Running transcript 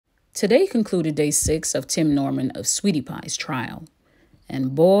Today concluded day 6 of Tim Norman of Sweetie Pie's trial.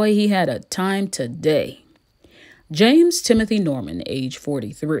 And boy, he had a time today. James Timothy Norman, age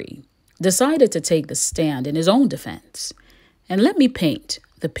 43, decided to take the stand in his own defense. And let me paint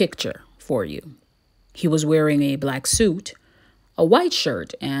the picture for you. He was wearing a black suit, a white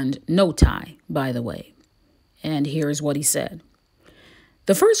shirt, and no tie, by the way. And here's what he said.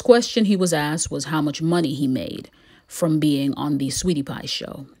 The first question he was asked was how much money he made from being on the Sweetie Pie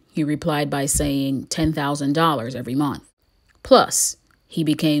show. He replied by saying $10,000 every month. Plus, he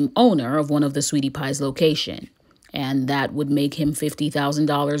became owner of one of the Sweetie Pie's location, and that would make him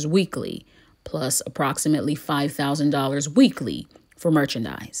 $50,000 weekly, plus approximately $5,000 weekly for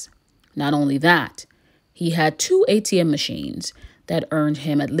merchandise. Not only that, he had 2 ATM machines that earned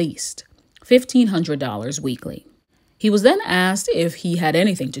him at least $1,500 weekly. He was then asked if he had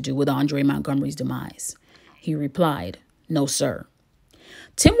anything to do with Andre Montgomery's demise. He replied, "No, sir."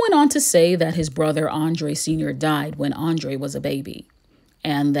 Tim went on to say that his brother Andre Sr. died when Andre was a baby,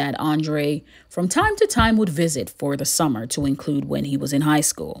 and that Andre from time to time would visit for the summer to include when he was in high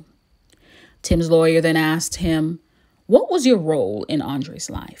school. Tim's lawyer then asked him, "What was your role in Andre's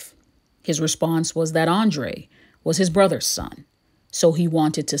life?" His response was that Andre was his brother's son, so he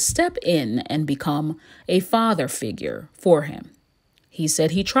wanted to step in and become a father figure for him. He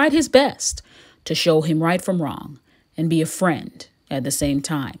said he tried his best to show him right from wrong and be a friend at the same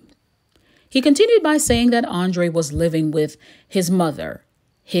time. He continued by saying that Andre was living with his mother,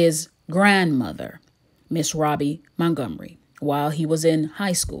 his grandmother, Miss Robbie Montgomery, while he was in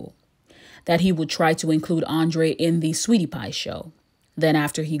high school, that he would try to include Andre in the Sweetie Pie show. Then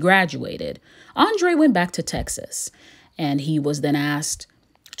after he graduated, Andre went back to Texas, and he was then asked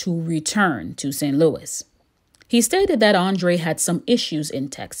to return to St. Louis. He stated that Andre had some issues in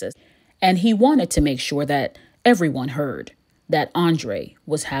Texas, and he wanted to make sure that everyone heard that Andre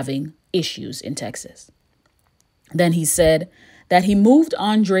was having issues in Texas. Then he said that he moved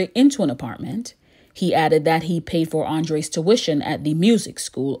Andre into an apartment. He added that he paid for Andre's tuition at the music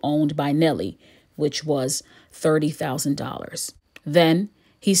school owned by Nelly, which was $30,000. Then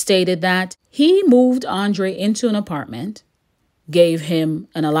he stated that he moved Andre into an apartment, gave him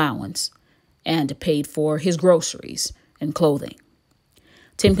an allowance, and paid for his groceries and clothing.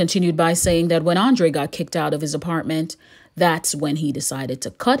 Tim continued by saying that when Andre got kicked out of his apartment, that's when he decided to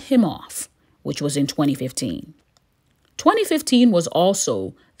cut him off, which was in 2015. 2015 was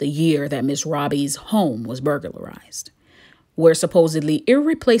also the year that Miss Robbie's home was burglarized, where supposedly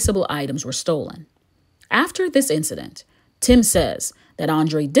irreplaceable items were stolen. After this incident, Tim says that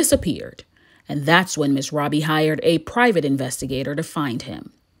Andre disappeared, and that's when Miss Robbie hired a private investigator to find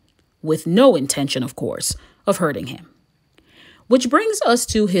him, with no intention, of course, of hurting him. Which brings us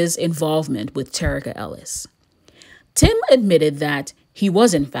to his involvement with Terica Ellis. Tim admitted that he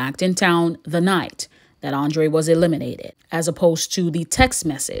was in fact in town the night that Andre was eliminated, as opposed to the text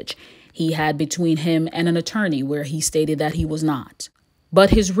message he had between him and an attorney where he stated that he was not.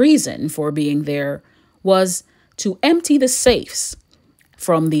 But his reason for being there was to empty the safes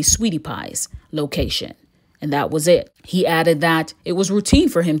from the Sweetie Pie's location, and that was it. He added that it was routine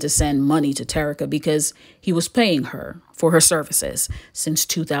for him to send money to Terica because he was paying her for her services since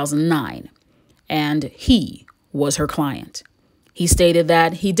 2009, and he was her client. He stated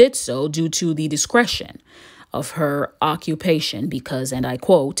that he did so due to the discretion of her occupation because, and I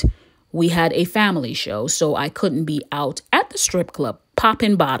quote, "We had a family show, so I couldn't be out at the strip club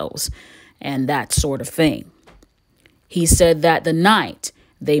popping bottles and that sort of thing." He said that the night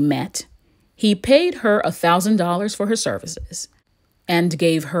they met, he paid her $1,000 for her services and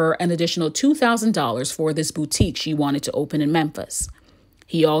gave her an additional $2,000 for this boutique she wanted to open in Memphis.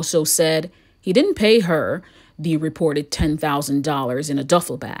 He also said he didn't pay her the reported $10,000 in a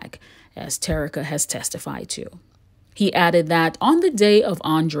duffel bag, as Terica has testified to. He added that on the day of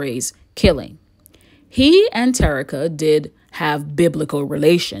Andre's killing, he and Terica did have biblical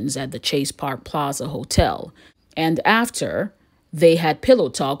relations at the Chase Park Plaza Hotel, and after, they had pillow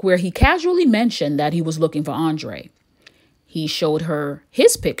talk where he casually mentioned that he was looking for Andre. He showed her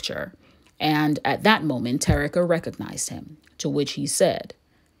his picture, and at that moment, Terica recognized him, to which he said,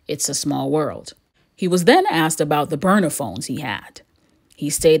 "It's a small world." He was then asked about the burner phones he had.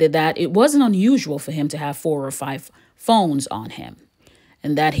 He stated that it wasn't unusual for him to have 4 or 5 phones on him,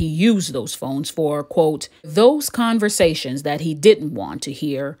 and that he used those phones for, quote, those conversations that he didn't want to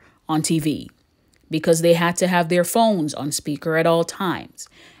hear on TV, because they had to have their phones on speaker at all times,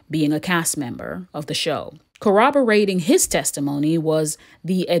 being a cast member of the show. Corroborating his testimony was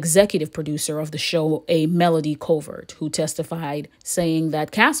the executive producer of the show, a Melody Covert, who testified saying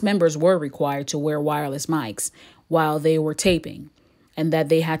that cast members were required to wear wireless mics while they were taping, and that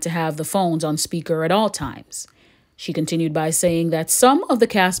they had to have the phones on speaker at all times. She continued by saying that some of the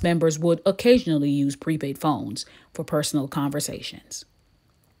cast members would occasionally use prepaid phones for personal conversations.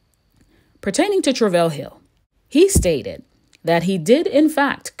 Pertaining to Travell Hill, he stated that he did in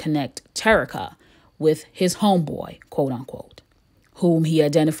fact connect Terica with his homeboy, quote unquote, whom he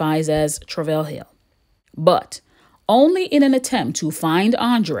identifies as Travell Hill, but only in an attempt to find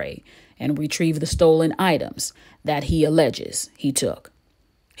Andre and retrieve the stolen items that he alleges he took.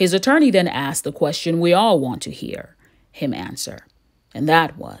 His attorney then asked the question we all want to hear him answer, and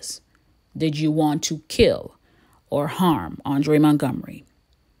that was, did you want to kill or harm Andre Montgomery?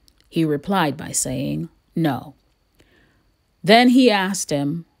 He replied by saying, no. Then he asked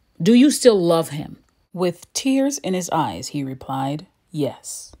him, do you still love him? With tears in his eyes, he replied,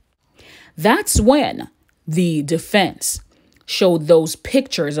 yes. That's when the defense showed those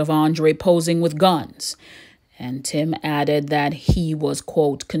pictures of Andre posing with guns, and Tim added that he was,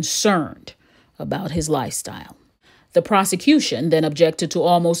 quote, concerned about his lifestyle. The prosecution then objected to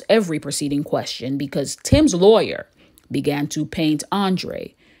almost every preceding question because Tim's lawyer began to paint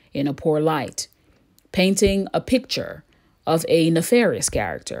Andre in a poor light, painting a picture of a nefarious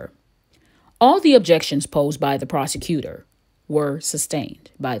character. All the objections posed by the prosecutor were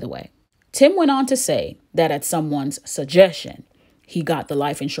sustained, by the way. Tim went on to say that at someone's suggestion, he got the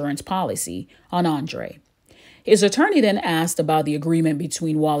life insurance policy on Andre. His attorney then asked about the agreement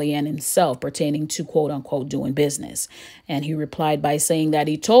between Wally and himself pertaining to, quote unquote, doing business. And he replied by saying that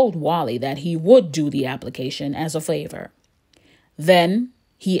he told Wally that he would do the application as a favor. Then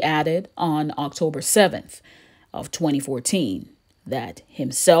he added on October 7th of 2014 that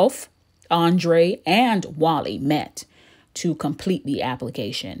himself, Andre, and Wally met to complete the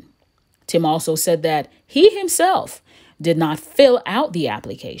application. Tim also said that he himself did not fill out the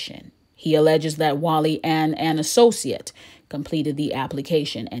application. He alleges that Wally and an associate completed the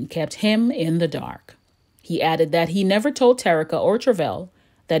application and kept him in the dark. He added that he never told Terica or Travell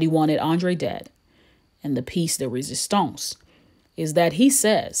that he wanted Andre dead. And the piece de resistance is that he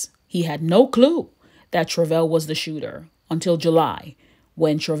says he had no clue that Travell was the shooter until July,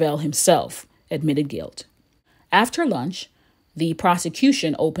 when Travell himself admitted guilt. After lunch, the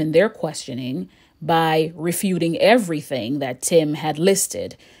prosecution opened their questioning by refuting everything that Tim had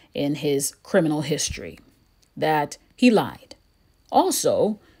listed in his criminal history, that he lied.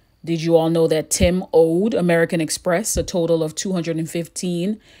 Also, did you all know that Tim owed American Express a total of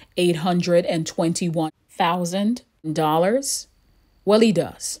 $215,821,000? Well, he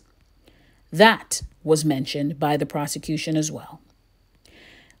does. That was mentioned by the prosecution as well.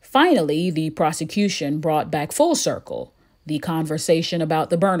 Finally, the prosecution brought back full circle the conversation about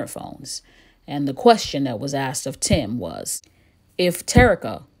the burner phones, and the question that was asked of Tim was, if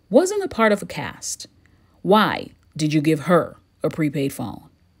Terica wasn't a part of a cast, why did you give her a prepaid phone?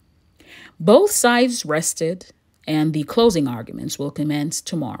 Both sides rested, and the closing arguments will commence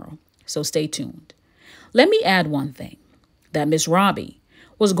tomorrow, so stay tuned. Let me add one thing, that Miss Robbie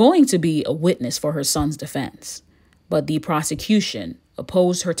was going to be a witness for her son's defense, but the prosecution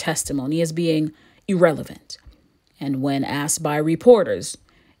opposed her testimony as being irrelevant, and when asked by reporters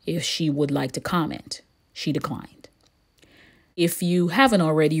if she would like to comment, she declined. If you haven't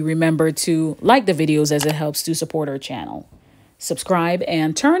already, remember to like the videos as it helps to support our channel. Subscribe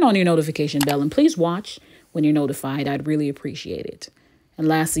and turn on your notification bell, and please watch when you're notified. I'd really appreciate it. And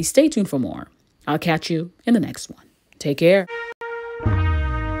lastly, stay tuned for more. I'll catch you in the next one. Take care.